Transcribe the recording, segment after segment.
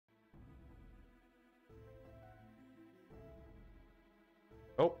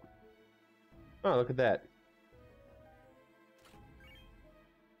Oh. Oh, look at that.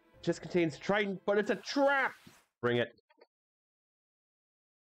 Just contains trident, but it's a trap! Bring it.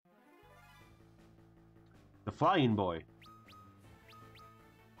 The flying boy.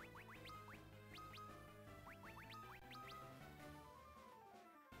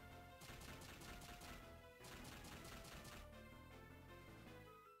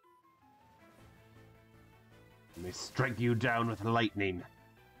 Let me strike you down with lightning.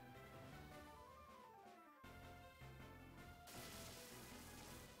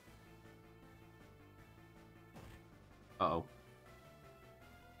 Uh-oh.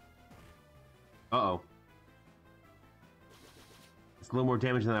 Uh-oh. It's a little more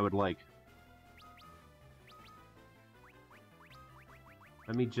damage than I would like.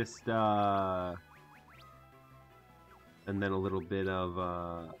 Let me just, and then a little bit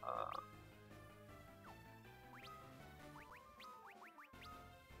of,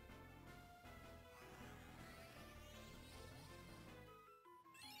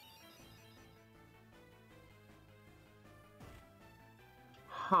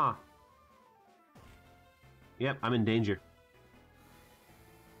 Huh. Yep, I'm in danger.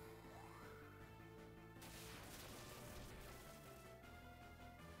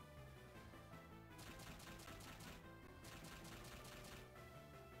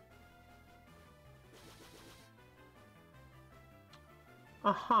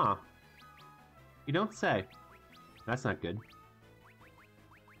 Uh-huh. You don't say. That's not good.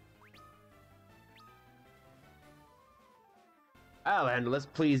 I'll handle this.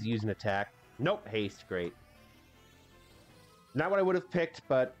 Please use an attack. Nope, haste. Great. Not what I would have picked,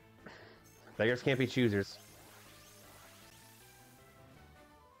 but beggars can't be choosers.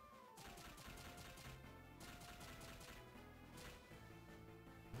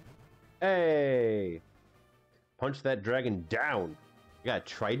 Hey! Punch that dragon down. You got a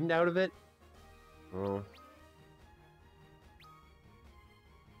trident out of it? Oh.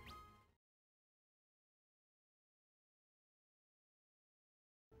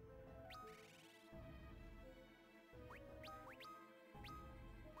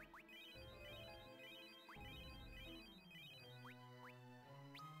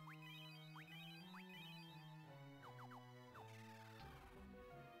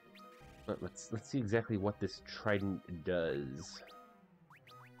 Let's see exactly what this trident does.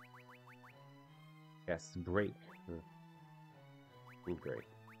 Casts break. Great.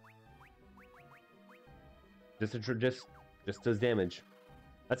 Just does damage.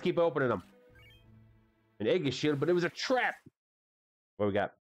 Let's keep opening them. An Aegis shield, but it was a trap. What we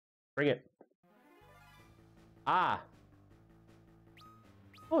got? Bring it. Ah.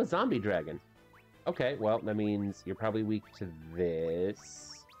 Oh, a zombie dragon. Okay, well that means you're probably weak to this.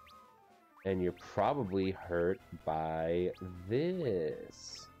 And you're probably hurt by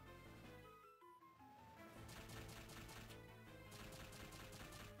this.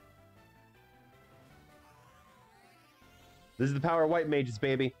 This is the power of white mages,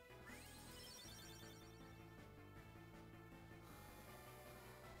 baby.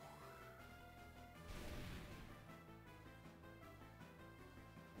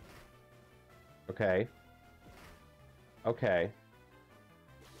 Okay. Okay.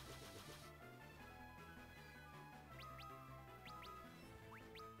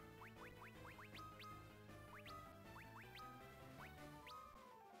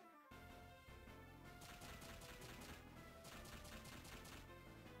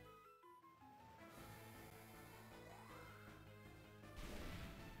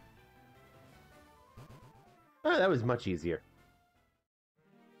 Oh, that was much easier.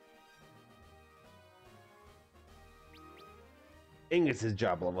 Ingus's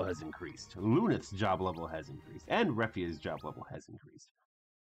job level has increased. Lunith's job level has increased. And Refia's job level has increased.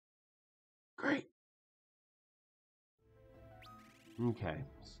 Great. Okay,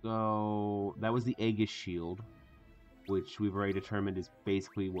 so that was the Aegis shield, which we've already determined is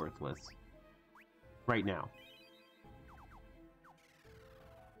basically worthless. Right now.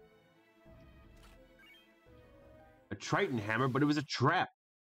 A Triton hammer, but it was a trap.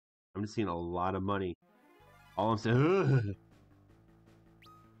 I'm just seeing a lot of money. All I'm saying, ugh.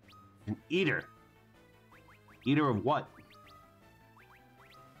 An eater. Eater of what?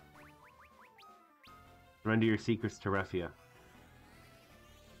 Render your secrets to Refia.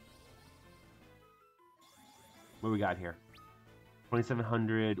 What do we got here?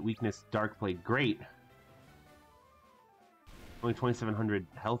 2700 weakness, dark plague. Great. Only 2700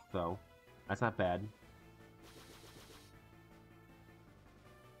 health though. That's not bad.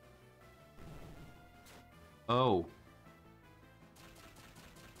 Oh.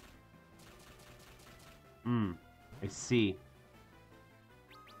 I see.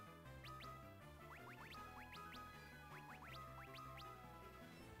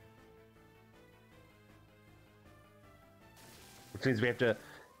 Which means we have to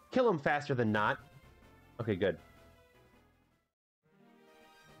kill him faster than not. Okay, good.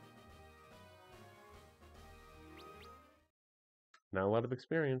 Not a lot of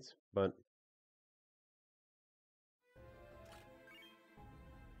experience, but...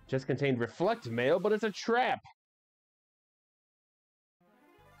 Just contained reflect mail, but it's a trap!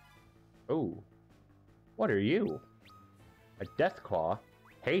 Oh. What are you? A death claw?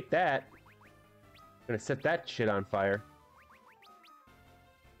 Hate that. Gonna set that shit on fire.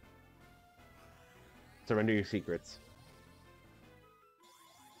 Surrender your secrets.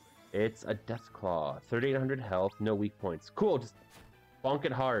 It's a death claw. 3,800 health, no weak points. Cool, just bonk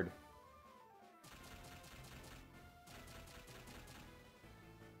it hard.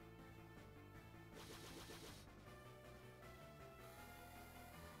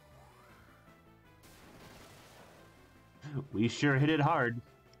 We sure hit it hard.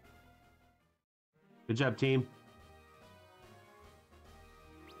 Good job, team.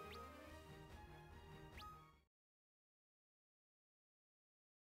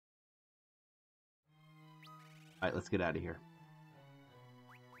 All right, let's get out of here.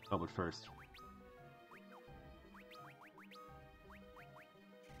 Oh, but first.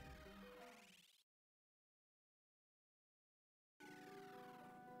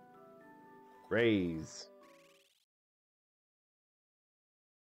 Raise.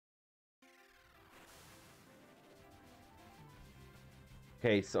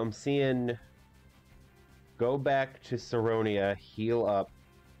 Okay, so I'm seeing... Go back to Saronia, heal up,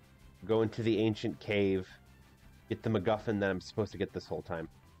 go into the ancient cave, get the MacGuffin that I'm supposed to get this whole time.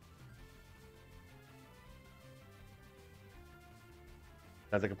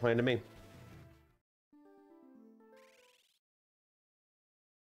 Sounds like a plan to me.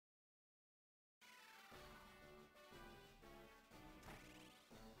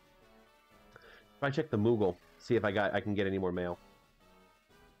 If I check the Moogle, see if I can get any more mail.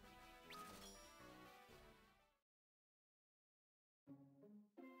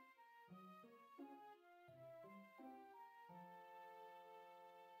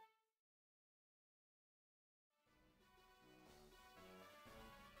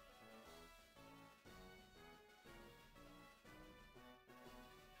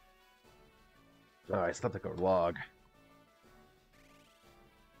 Oh, I slept like a log.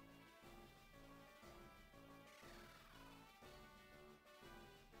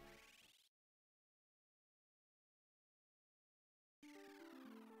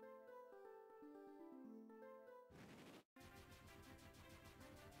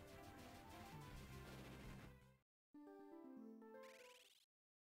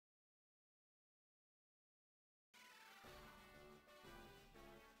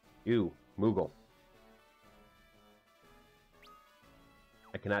 You, Moogle.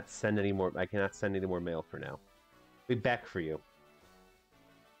 I cannot send any more mail for now. Be back for you.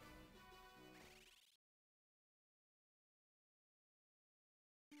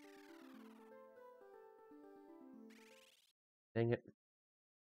 Dang it.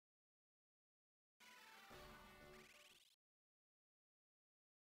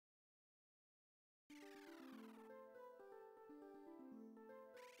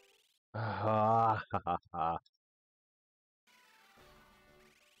 Ah, ha, ha, ha.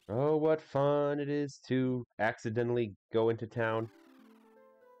 Oh, what fun it is to accidentally go into town.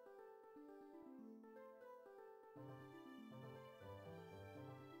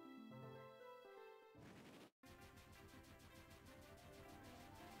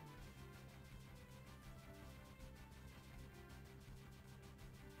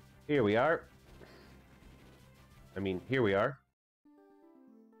 Here we are. I mean, here we are.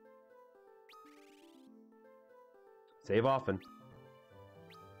 Save often.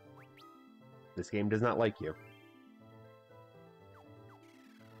 This game does not like you.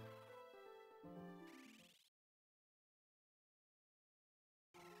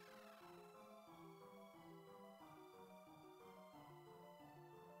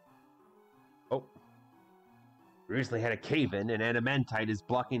 Oh. We recently had a cave-in, and adamantite is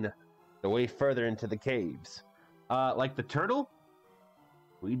blocking the way further into the caves. Like the turtle?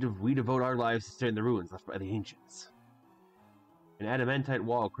 We devote our lives to studying the ruins left by the ancients. An adamantite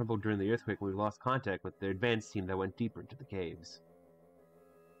wall crumbled during the earthquake, and we've lost contact with the advanced team that went deeper into the caves.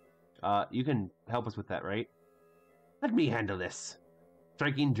 You can help us with that, right? Let me handle this.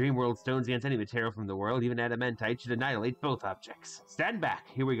 Striking Dreamworld stones against any material from the world, even adamantite, should annihilate both objects. Stand back.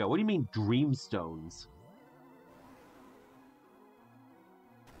 Here we go. What do you mean, dream stones?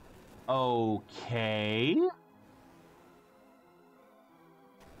 Okay.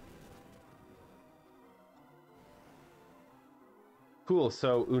 Cool,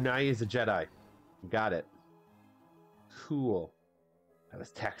 so Unai is a Jedi. Got it. Cool. I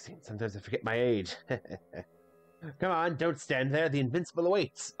was taxing. Sometimes I forget my age. Come on, don't stand there. The invincible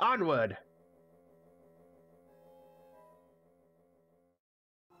awaits. Onward!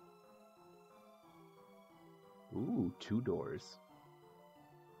 Ooh, 2 doors.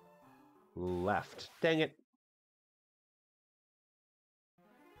 Left. Dang it.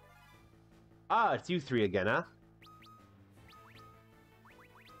 Ah, it's you 3 again, huh?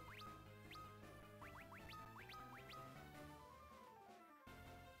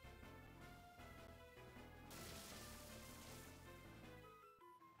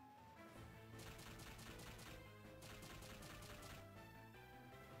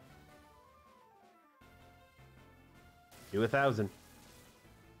 Do 1,000.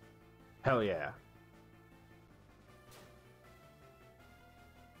 Hell yeah.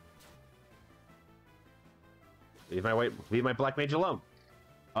 Leave my black mage alone.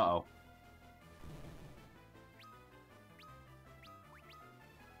 Uh-oh.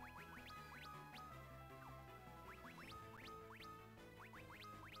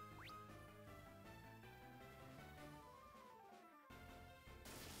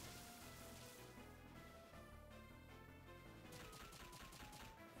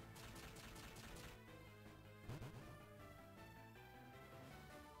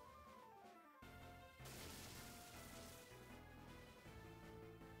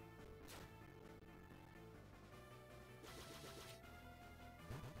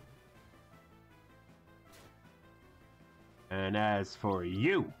 And as for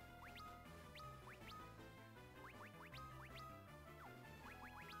you...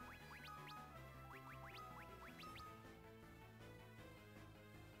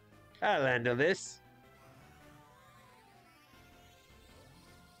 I'll handle this.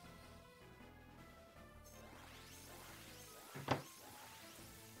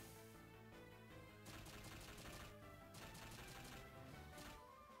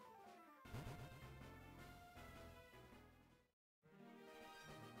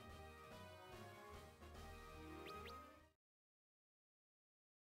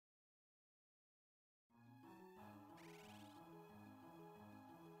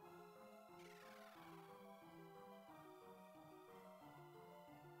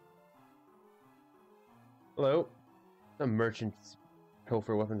 Hello. Some merchants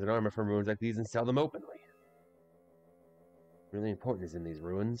pilfer weapons and armor from ruins like these and sell them openly. Really important is in these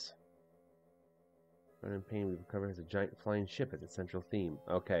ruins. Run in Pain we recover has a giant flying ship as its central theme.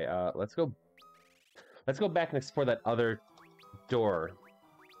 Okay, let's go back and explore that other door.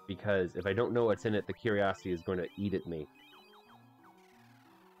 Because if I don't know what's in it, the curiosity is going to eat at me.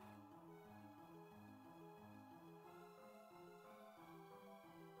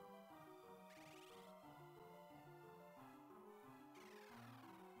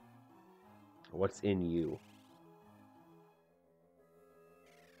 What's in you?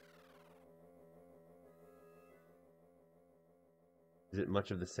 Is it much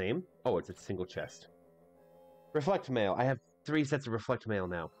of the same? Oh, it's a single chest. Reflect mail. I have 3 sets of reflect mail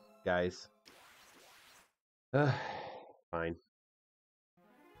now, guys. Fine.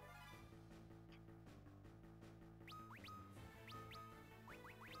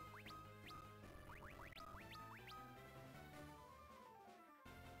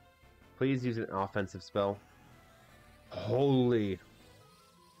 Please use an offensive spell. Holy.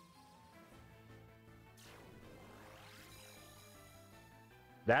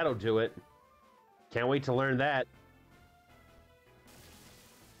 That'll do it. Can't wait to learn that.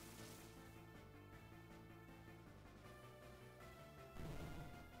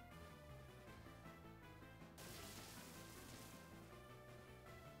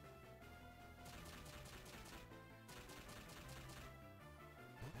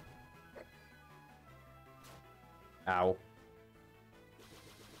 Ow.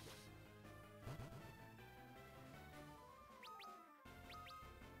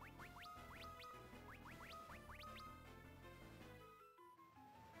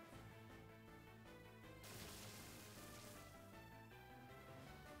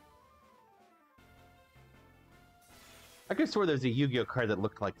 I could swear there's a Yu-Gi-Oh card that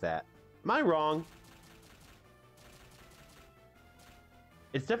looked like that. Am I wrong?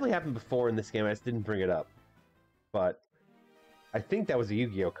 It's definitely happened before in this game, I just didn't bring it up. But I think that was a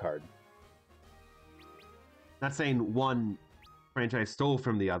Yu-Gi-Oh card. Not saying one franchise stole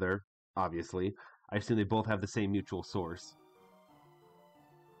from the other, obviously. I assume they both have the same mutual source.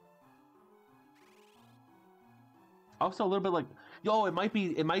 Also a little bit like, yo, it might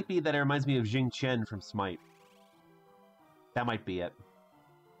be that it reminds me of Jing Chen from Smite. That might be it.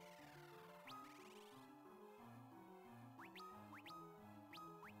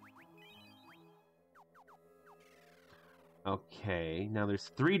 Okay, now there's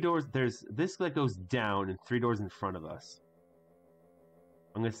 3 doors. There's this that goes down and 3 doors in front of us.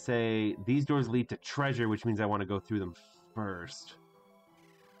 I'm going to say these doors lead to treasure, which means I want to go through them first.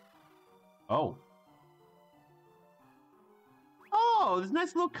 Oh. Oh, there's a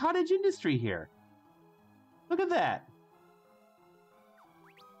nice little cottage industry here. Look at that.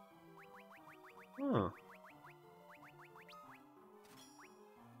 Huh.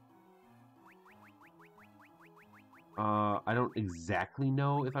 I don't exactly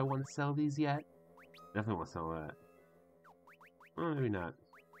know if I want to sell these yet. Definitely want to sell that. Oh, maybe not.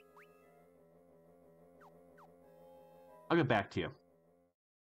 I'll get back to you.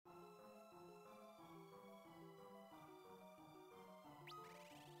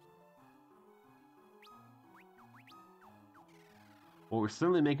 Well, we're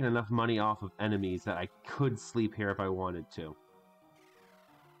certainly making enough money off of enemies that I could sleep here if I wanted to.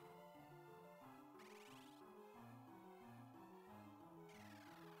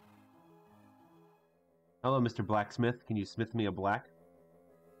 Hello, Mr. Blacksmith. Can you smith me a black?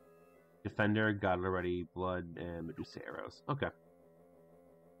 Defender, got it already. Blood and Medusa arrows. Okay.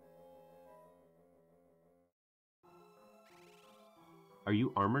 Are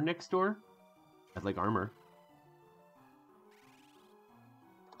you armor next door? I'd like armor.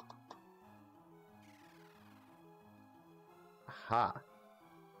 Aha.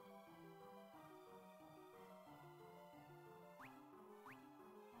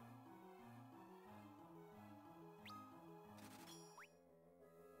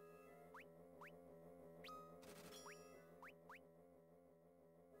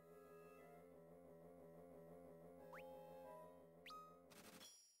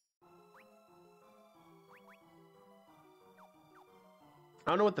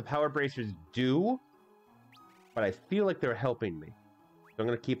 I don't know what the power bracers do, but I feel like they're helping me. So I'm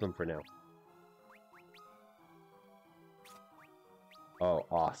going to keep them for now. Oh,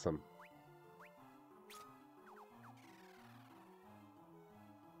 awesome.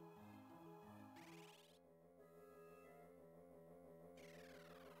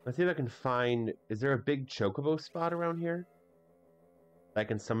 Let's see if I can find... Is there a big chocobo spot around here? I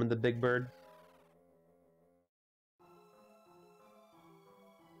can summon the big bird?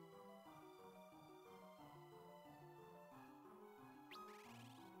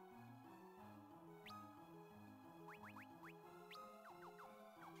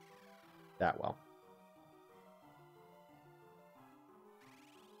 That well.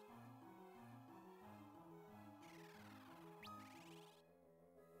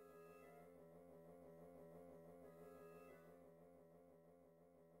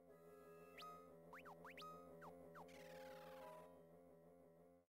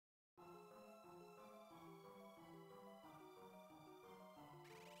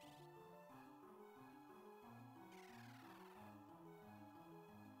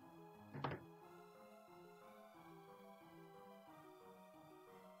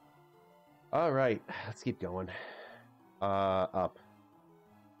 All right, let's keep going. Up.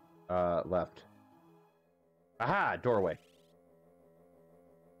 Left. Aha, doorway.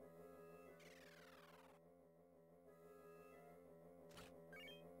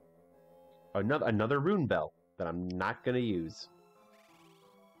 Another rune bell that I'm not gonna use.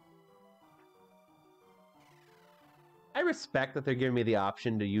 I respect that they're giving me the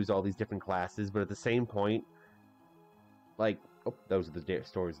option to use all these different classes, but at the same point, like, oh, those are the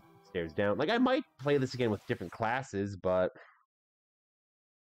stairs down. Like, I might play this again with different classes, but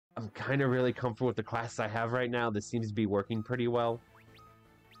I'm kind of really comfortable with the classes I have right now. This seems to be working pretty well.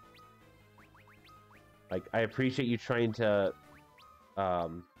 Like, I appreciate you trying to,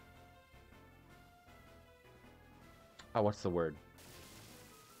 oh, what's the word?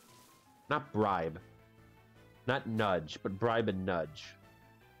 Not bribe. Not nudge, but bribe and nudge.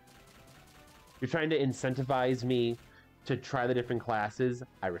 You're trying to incentivize me to try the different classes.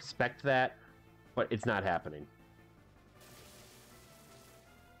 I respect that, but it's not happening.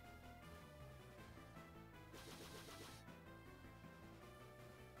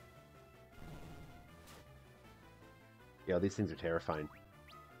 Yo, these things are terrifying.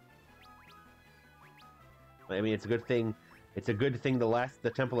 I mean, it's a good thing. It's a good thing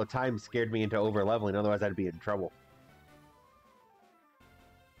the Temple of Time scared me into over-leveling, otherwise I'd be in trouble.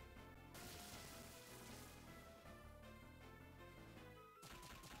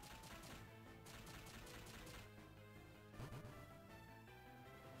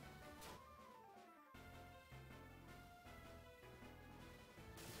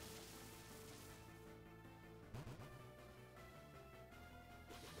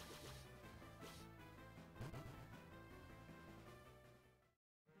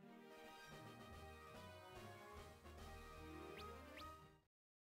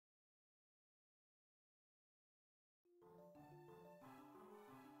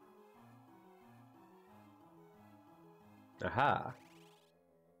 Aha.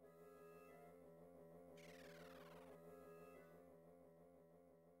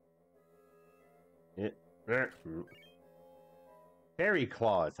 Fairy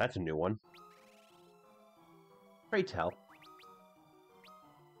claws. That's a new one. Pray tell.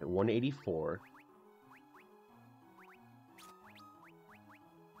 At 184.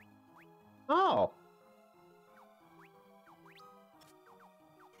 Oh.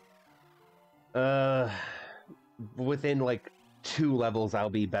 Within like 2 levels, I'll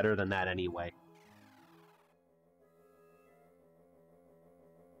be better than that anyway.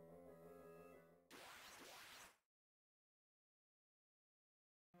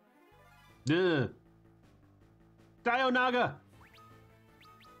 Ugh. Dionaga!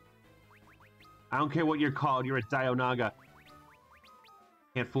 I don't care what you're called, you're a Dionaga.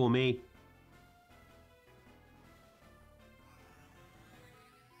 Can't fool me.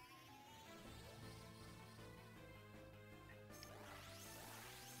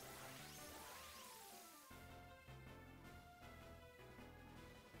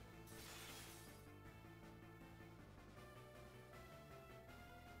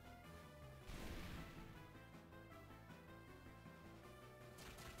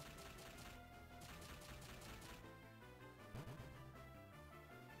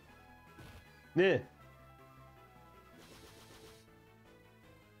 Yeah.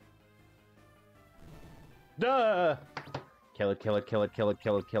 Duh! Kill it, kill it, kill it, kill it,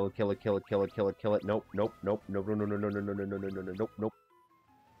 kill it, kill it, kill it, kill it, kill it, kill it, kill it. Nope, nope, nope, nope, no, no, no, no, no, no, no, no, no, no, no, nope, nope.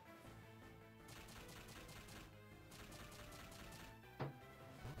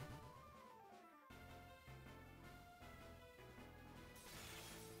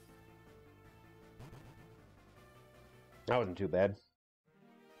 That wasn't too bad.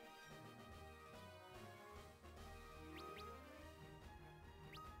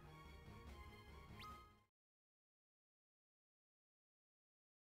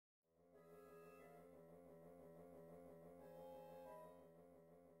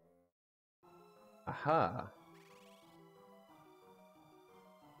 Aha.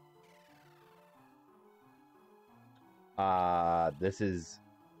 This is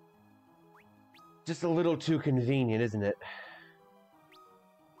just a little too convenient, isn't it?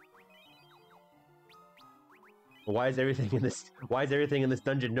 Why is everything in this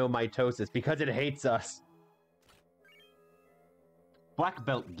dungeon no mitosis? Because it hates us. Black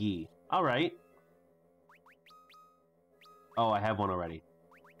belt gi. Alright. Oh, I have one already.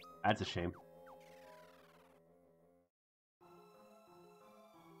 That's a shame.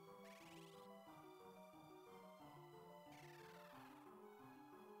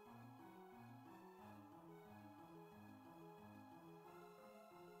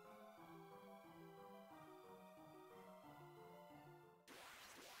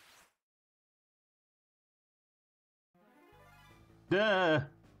 Duh!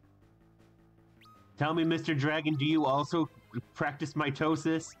 Tell me, Mr. Dragon, do you also practice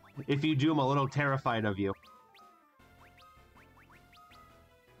mitosis? If you do, I'm a little terrified of you.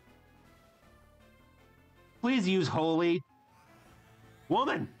 Please use holy.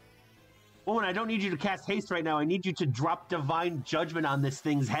 Woman! Woman, I don't need you to cast haste right now. I need you to drop divine judgment on this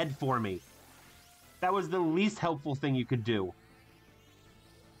thing's head for me. That was the least helpful thing you could do.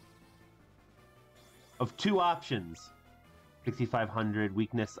 Of 2 options. 6,500,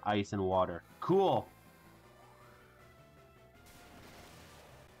 weakness, ice, and water. Cool.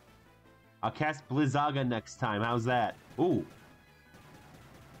 I'll cast Blizzaga next time. How's that? Ooh.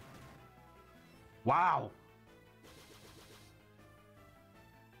 Wow.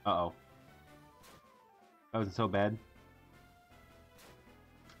 Uh-oh. That wasn't so bad.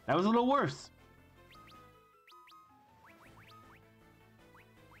 That was a little worse.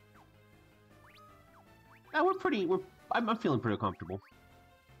 I'm feeling pretty comfortable.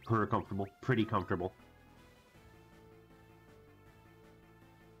 Pretty comfortable.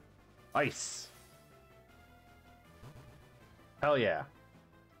 Ice. Hell yeah.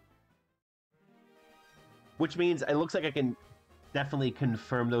 Which means it looks like I can definitely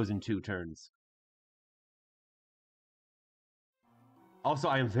confirm those in 2 turns. Also,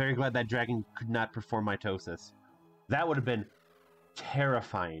 I am very glad that dragon could not perform mitosis. That would have been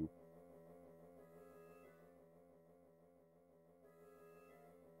terrifying.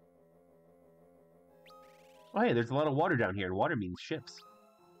 Oh, hey, there's a lot of water down here, and water means ships.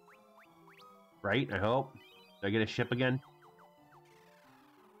 Right? I hope. Do I get a ship again?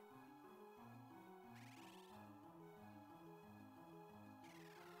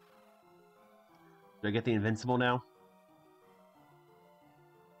 Do I get the invincible now?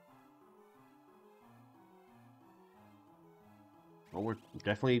 Well, we're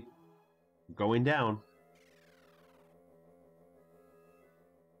definitely going down.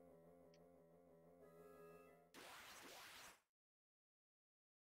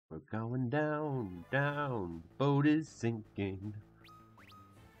 going down, down. Boat is sinking.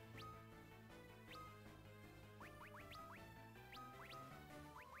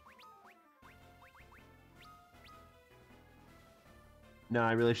 No,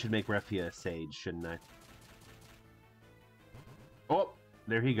 I really should make Refia a sage, shouldn't I? Oh,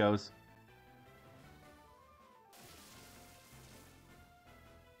 there he goes.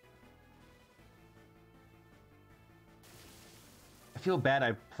 I feel bad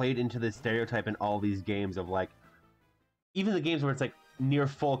I played into this stereotype in all these games of like, even the games where it's like near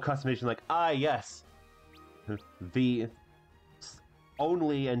full customization, like, ah, yes, the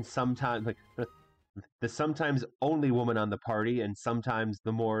only and sometimes like the sometimes only woman on the party, and sometimes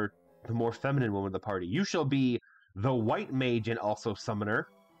the more feminine woman of the party. You shall be the white mage and also summoner.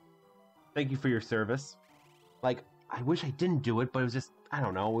 Thank you for your service. Like, I wish I didn't do it, but it was just, I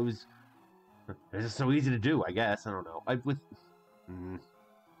don't know. It was just so easy to do. I guess I don't know.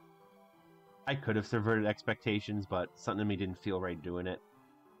 I could have subverted expectations, but something in me didn't feel right doing it.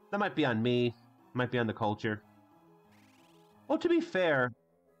 That might be on me. Might be on the culture. Well, to be fair,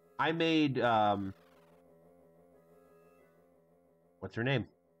 I made what's her name?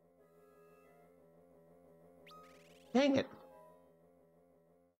 Dang it.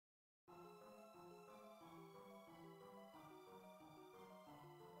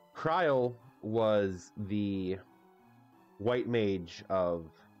 Kryl was the white mage of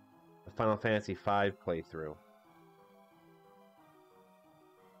the Final Fantasy V playthrough.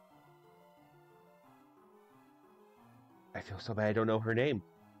 I feel so bad I don't know her name.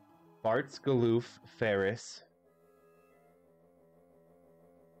 Bartz, Galoof, Ferris.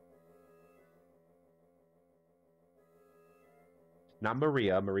 Not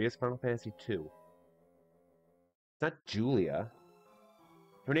Maria. Maria's Final Fantasy II. It's not Julia.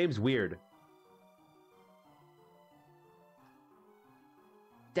 Her name's weird.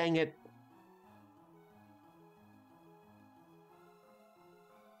 Dang it.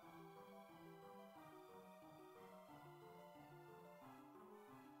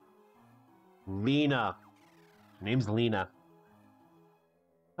 Lena. Her name's Lena.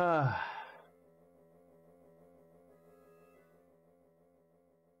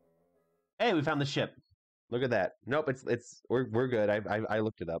 Hey, we found the ship. Look at that. Nope, we're good. I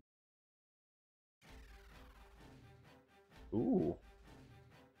looked it up. Ooh.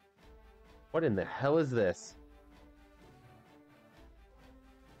 What in the hell is this?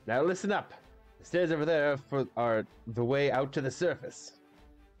 Now listen up. The stairs over there are the way out to the surface.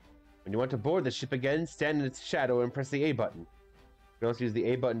 When you want to board the ship again, stand in its shadow and press the A button. You can also use the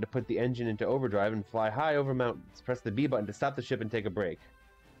A button to put the engine into overdrive and fly high over mountains. Press the B button to stop the ship and take a break.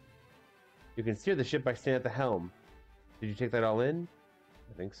 You can steer the ship by standing at the helm. Did you take that all in?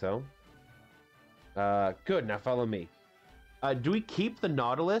 I think so. Good, now follow me. Do we keep the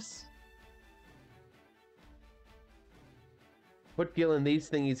Nautilus? Put Gil in these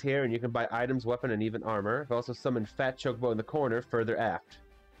thingies here, and you can buy items, weapon, and even armor. I've also summoned Fat Chocobo in the corner, further aft.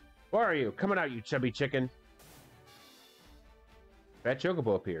 Where are you? Coming out, you chubby chicken. Fat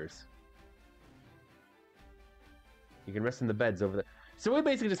Chocobo appears. You can rest in the beds over there. So we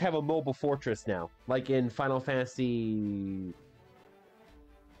basically just have a mobile fortress now, like in Final Fantasy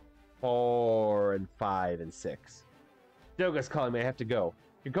 4 and 5 and 6. Doga's calling me. I have to go.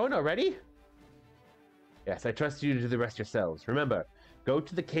 You're going already? Yes, I trust you to do the rest yourselves. Remember, go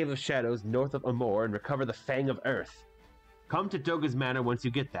to the Cave of Shadows north of Amor and recover the Fang of Earth. Come to Doga's Manor once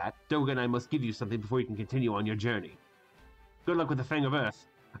you get that. Doga and I must give you something before you can continue on your journey. Good luck with the Fang of Earth.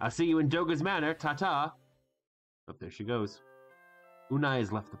 I'll see you in Doga's Manor. Ta-ta. Oh, there she goes. Unai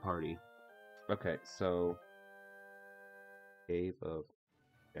has left the party. Okay, so... Cave of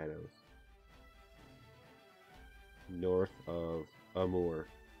Shadows. North of Amor.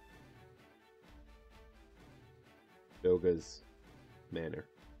 Doga's Manor.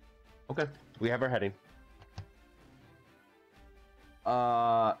 Okay, we have our heading.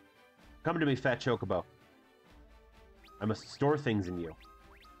 Come to me, Fat Chocobo. I must store things in you.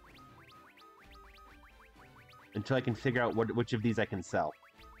 Until I can figure out which of these I can sell.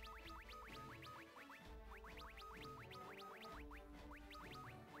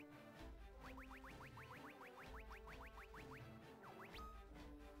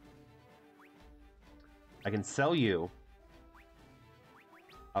 I can sell you.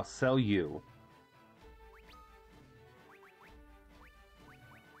 I'll sell you.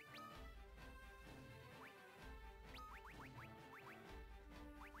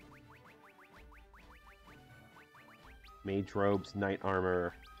 Mage robes, knight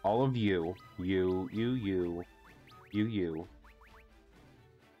armor, all of you. You.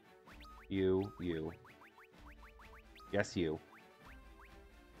 Yes, you.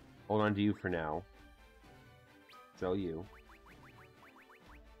 Hold on to you for now. Sell you.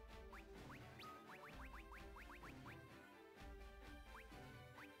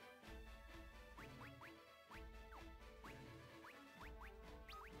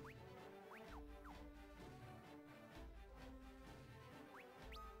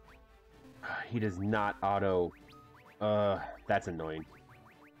 He does not auto. That's annoying.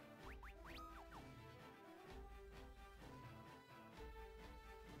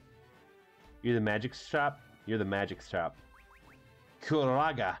 You're the magic shop? You're the magic shop.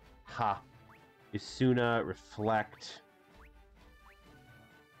 Kuraga. Ha. Isuna, reflect.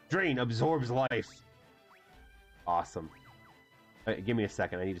 Drain, absorbs life. Awesome. Give me a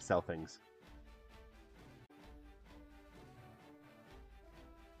second, I need to sell things.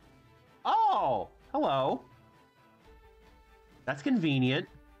 Oh! Hello. That's convenient.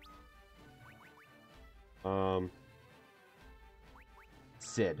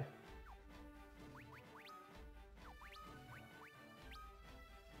 Sid.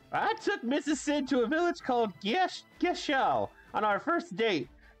 I took Mrs. Sid to a village called Geshel on our first date.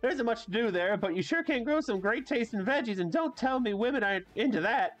 There isn't much to do there, but you sure can grow some great tasting veggies, and don't tell me women aren't into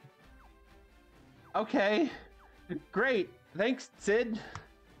that. Okay. Great. Thanks, Sid.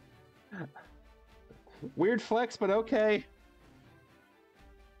 Weird flex, but okay.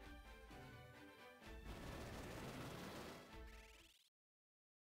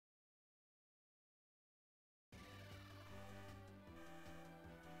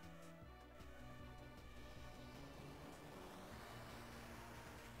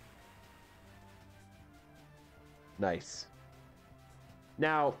 Nice.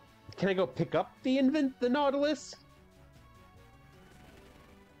 Now, can I go pick up the Nautilus?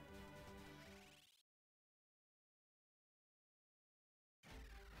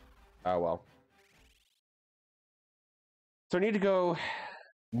 Oh well. So I need to go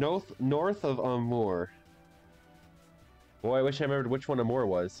north of Amur. Boy, I wish I remembered which one Amur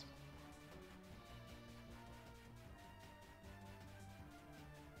was.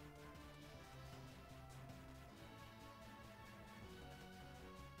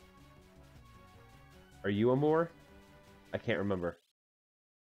 Are you Amur? I can't remember.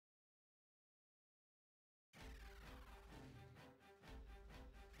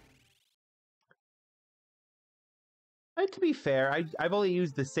 To be fair, I've only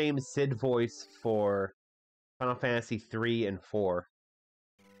used the same Sid voice for Final Fantasy 3 and 4.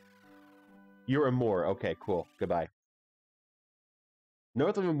 You're Amur. Okay, cool. Goodbye.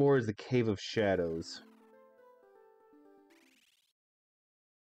 North of Amur is the Cave of Shadows.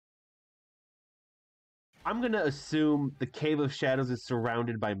 I'm going to assume the Cave of Shadows is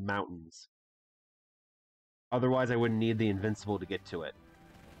surrounded by mountains. Otherwise, I wouldn't need the Invincible to get to it.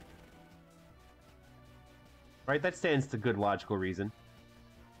 Right? That stands to good logical reason.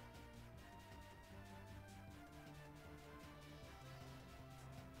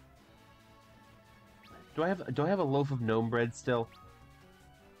 Do I have a loaf of gnome bread still?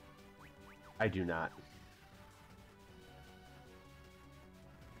 I do not.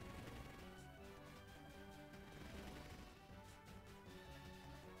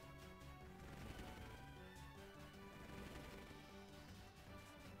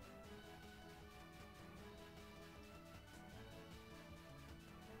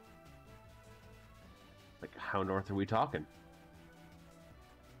 Like, how north are we talking?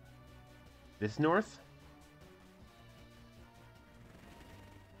 This north?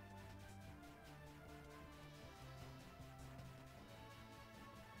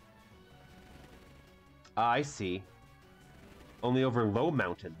 I see. Only over low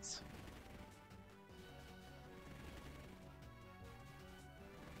mountains.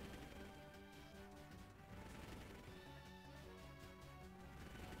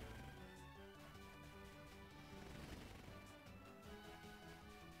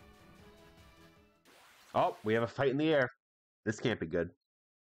 Oh, we have a fight in the air. This can't be good.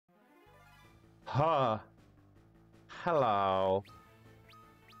 Huh. Hello.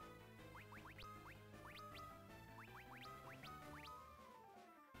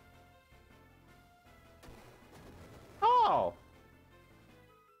 Oh!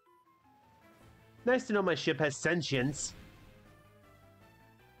 Nice to know my ship has sentience.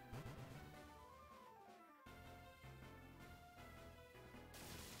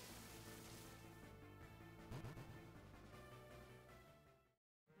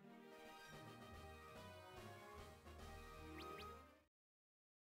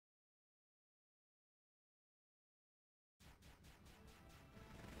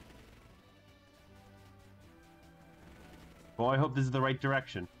 Well, I hope this is the right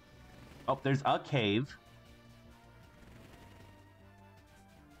direction. Oh, there's a cave.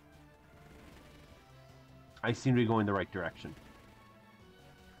 I seem to be going the right direction.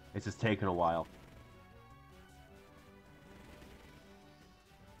 It's just taken a while.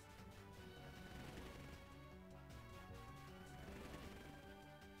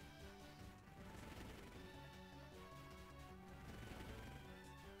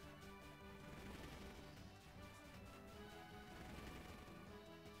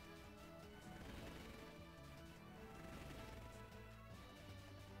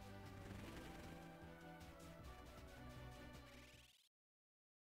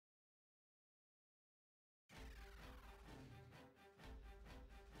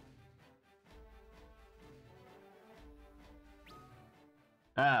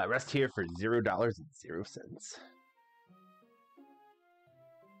 Rest here for $0.00.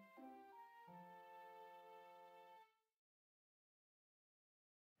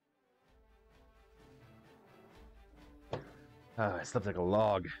 I slept like a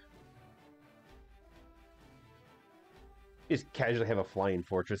log. Just casually have a flying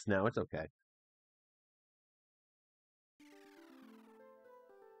fortress now. It's okay.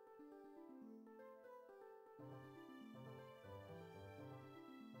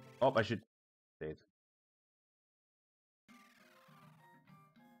 Oh, I should save.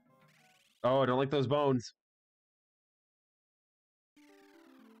 Oh, I don't like those bones.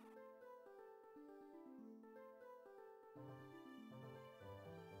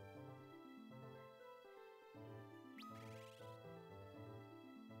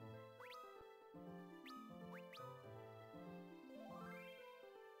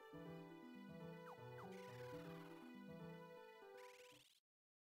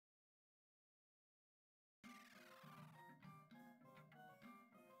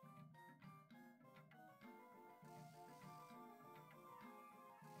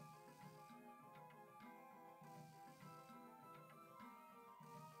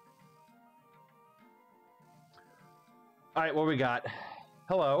 All right, what we got?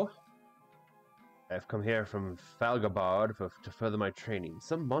 Hello. I've come here from Falgabard to further my training.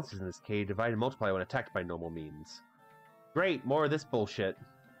 Some monsters in this cave divide and multiply when attacked by normal means. Great, more of this bullshit.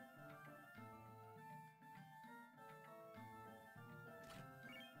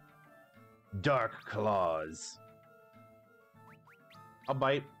 Dark claws. I'll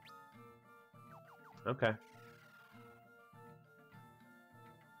bite. Okay.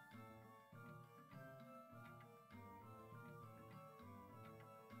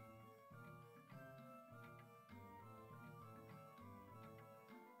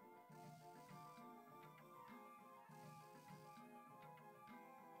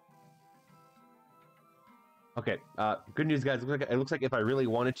 Okay, good news, guys. It looks like if I really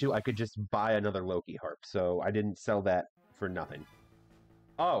wanted to, I could just buy another Loki harp. So I didn't sell that for nothing.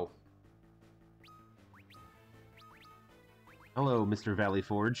 Oh. Hello, Mr. Valley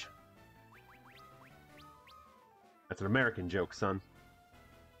Forge. That's an American joke, son.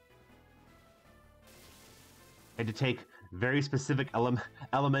 I had to take very specific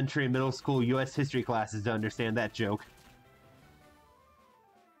elementary and middle school U.S. history classes to understand that joke.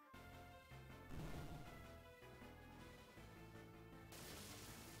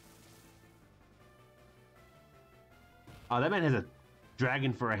 Oh, that man has a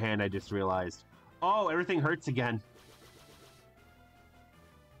dragon for a hand, I just realized. Oh, everything hurts again.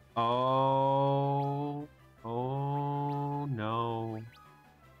 Oh. Oh, no.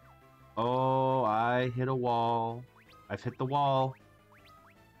 Oh, I hit a wall. I've hit the wall.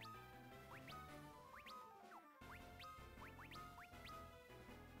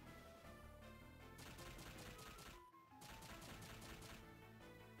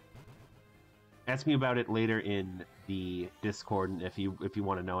 Ask me about it later in the Discord if you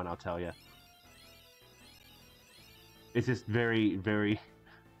want to know, and I'll tell you. It's just very, very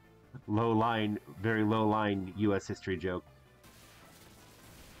low line U.S. history joke.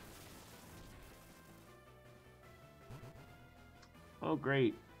 Oh,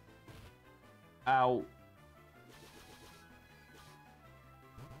 great. Ow.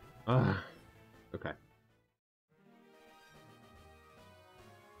 Ugh. Okay.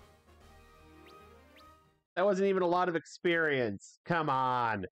 That wasn't even a lot of experience. Come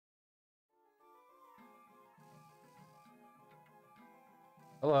on.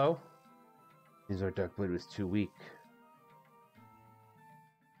 Hello? Seems our Dark Blade was too weak.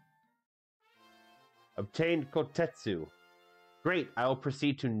 Obtained Kotetsu. Great, I will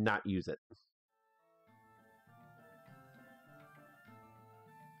proceed to not use it.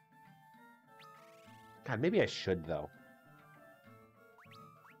 God, maybe I should, though.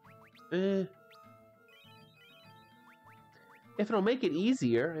 If it'll make it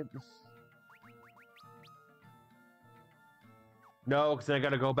easier... No, because then I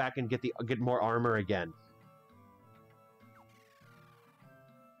gotta go back and get more armor again.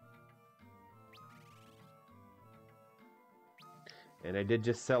 And I did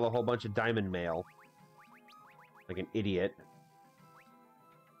just sell a whole bunch of diamond mail. Like an idiot.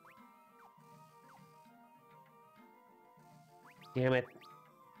 Damn it.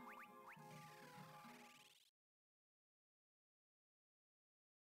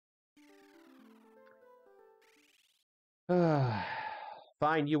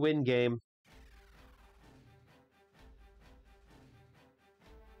 Fine, you win, game.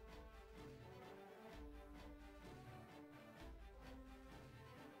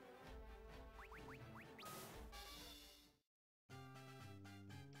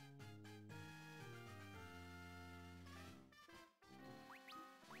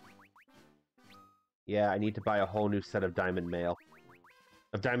 Yeah, I need to buy a whole new set of diamond mail.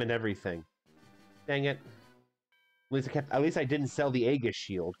 Of diamond everything. Dang it. At least I didn't sell the Aegis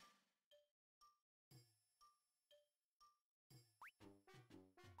shield.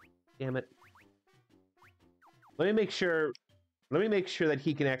 Damn it. Let me make sure that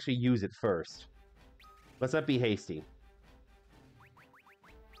he can actually use it first. Let's not be hasty.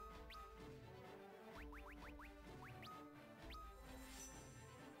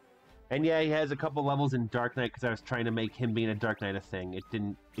 And yeah, he has a couple levels in Dark Knight because I was trying to make him being a Dark Knight a thing. It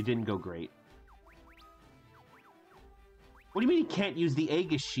didn't go great. What do you mean he can't use the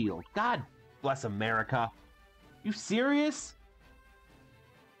Aegis shield? God bless America. You serious?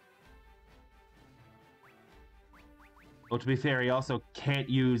 Well, to be fair, he also can't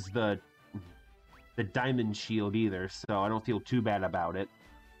use the diamond shield either, so I don't feel too bad about it.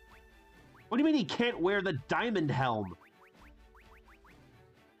 What do you mean he can't wear the diamond helm?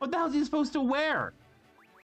 What the hell is he supposed to wear?